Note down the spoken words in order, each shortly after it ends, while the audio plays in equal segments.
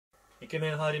イケ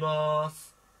メン入りまー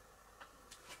す。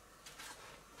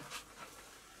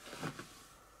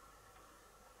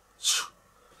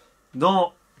どう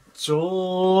も、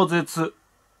超絶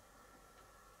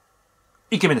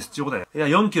イケメンです。ということで、いや、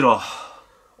4キロ、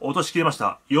落としきりまし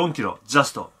た。4キロ、ジャ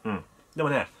スト。でも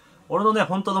ね、俺のね、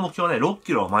本当の目標はね、6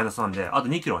キロマイナスなんで、あと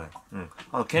2キロね。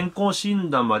健康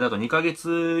診断まであと2ヶ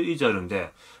月以上あるん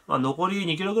で、まあ、残り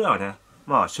2キロぐらいはね、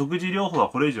まあ、食事療法は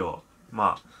これ以上、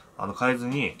まあ、変えず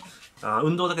に、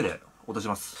運動だけで落とし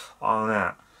ます。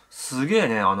すげえ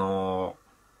ね、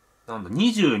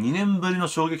22年ぶりの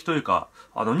衝撃というか、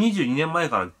22年前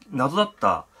から謎だっ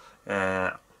た、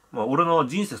まあ、俺の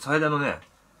人生最大のね、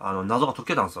謎が解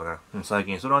けたんですよね。最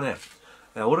近。それはね、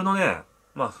俺のね、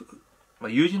まあ、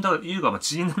友人というか、まあ、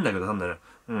知人なんだけど、なんだね、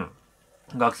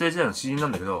学生時代の知人な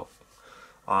んだけど、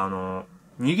握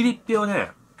りっぺを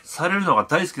ね、されるのが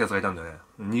大好きな奴がいたんだよね。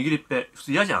握りっぺ。普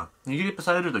通嫌じゃん。握りっぺ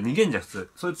されると逃げんじゃん、普通。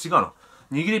それ違うの。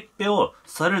握りっぺを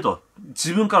されると、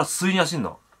自分から吸いに走ん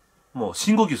の。もう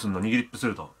深呼吸するの、握りっぺす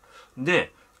ると。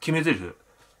で、決め台詞。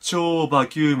超バ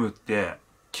キュームって、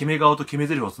決め顔と決め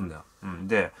台詞をするんだよ。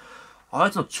で、あ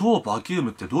いつの超バキュー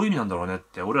ムってどういう意味なんだろうねっ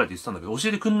て俺らで言ってたんだけど、教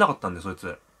えてくんなかったんだよ、そい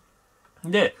つ。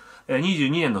で、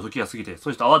22年の時が過ぎて、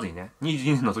そいつと会わずにね、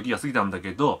22年の時が過ぎたんだ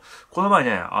けど、この前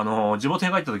ね、地元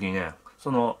に帰った時にね、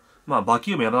まあ、バ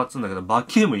キューム山田っつうんだけど、バ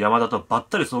キューム山田とばっ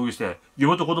たり遭遇して、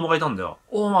嫁と子供がいたんだよ。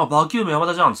まあ、バキューム山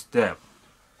田じゃんっつって、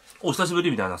久しぶ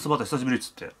りみたいな、スバタ久しぶりっつ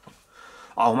って。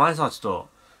お前さ、ちょ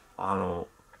っと、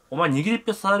お前握りっ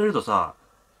ぺされるとさ、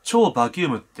超バキュー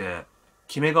ムって、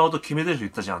決め顔と決め台詞言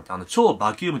ったじゃんって、超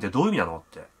バキュームってどういう意味なのっ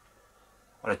て。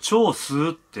あれ、超吸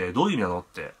うってどういう意味なのっ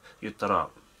て言ったら、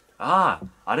あ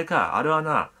れか、あれは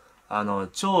な、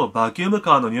超バキューム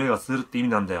カーの匂いがするって意味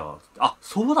なんだよ。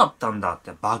そうだったんだっ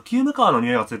て、バキュームカーの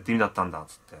匂いがするって意味だったんだ、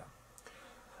つって。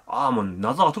もう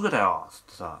謎が解けたよ、つっ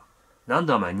てさ。なん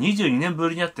だお前、22年ぶ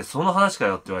りに会ってその話か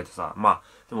よって言われてさ、まあ、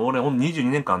でも俺ほんと22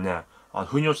年間ね、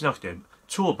腑に落ちなくて、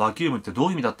超バキュームってどうい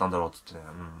う意味だったんだろう、つってね。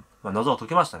まあ、謎が解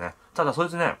けましたね。ただそい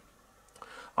つね、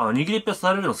握りっぺ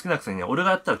されるの好きなくせにね、俺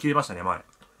がやったら切れましたね、前。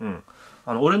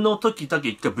俺の時だけ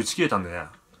一回ブチ切れたんでね。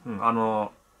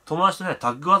友達とね、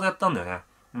タッグ技やったんだよね。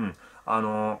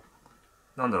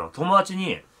なんだろう、友達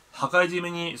に、破壊締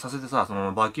めにさせてさ、そ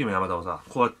のバキューム山田をさ、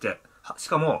こうやって、し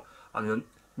かも、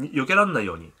避けらんない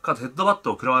ように、かつヘッドバット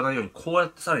を食らわないように、こうやっ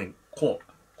てさらに、こ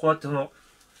うやって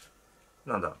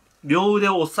なんだ、両腕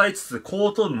を押さえつつ、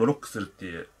後頭部もロックするって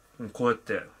いう、こうやっ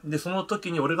て。で、その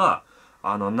時に俺が、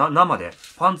生で、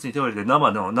パンツに手を入れて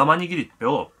生握りっぺ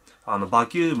を、バ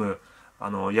キューム、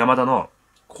山田の、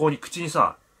ここに口に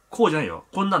さ、こうじゃないよ。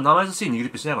こんな生優しい握りっ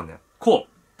ぺしないからね。こ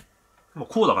う。もう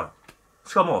こうだから。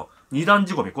しかも、二段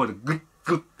仕込み、こうやってグッ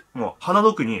グッ、もう鼻の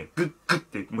奥にグッグッっ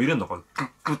てもう入れんの、これグッ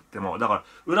グッってもう、だから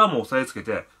裏も押さえつけ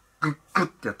て、グッグッっ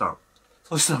てやったの。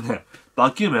そしたらね、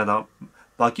バキューム山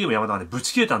田がね、ブ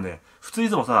チ切れたんで、普通い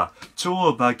つもさ、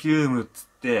超バキュームっつっ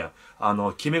て、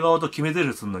決め顔と決め台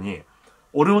詞すんのに、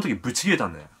俺の時ブチ切れた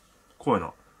んだよ。こういう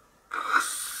の。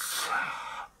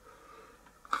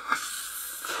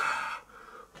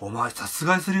お前殺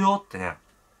害するよってね、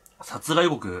殺害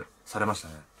予告されました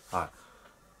ね。は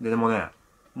い。でもね、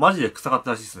マジで臭かっ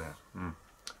たらしいっすね。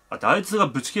だってあいつが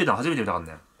ブチ切れたの初めて見たから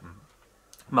ね。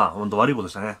まあ、ほんと悪いこと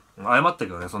したね。謝ったけ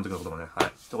どね、その時のこともね。はい。っ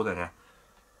てことでね。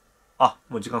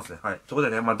もう時間っすね。はい。ってこと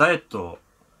でね、まあ、ダイエットを、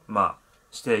まあ、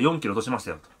して4キロ落としました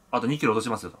よと。あと2キロ落とし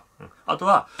ますよと。あと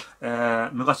は、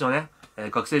昔のね、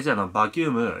学生時代のバキュ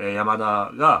ーム、山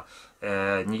田が、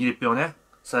握りっぺをね、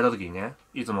された時にね、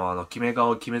いつも決め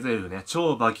顔、決め台詞ね、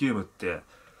超バキュームって、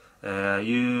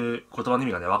いう言葉の意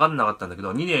味がね、わかんなかったんだけ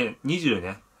ど、2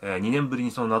年ぶりに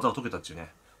その謎が解けたっていう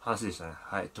ね、話でしたね。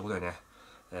はい。ということで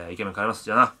ね、イケメン帰ります。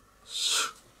じゃあな。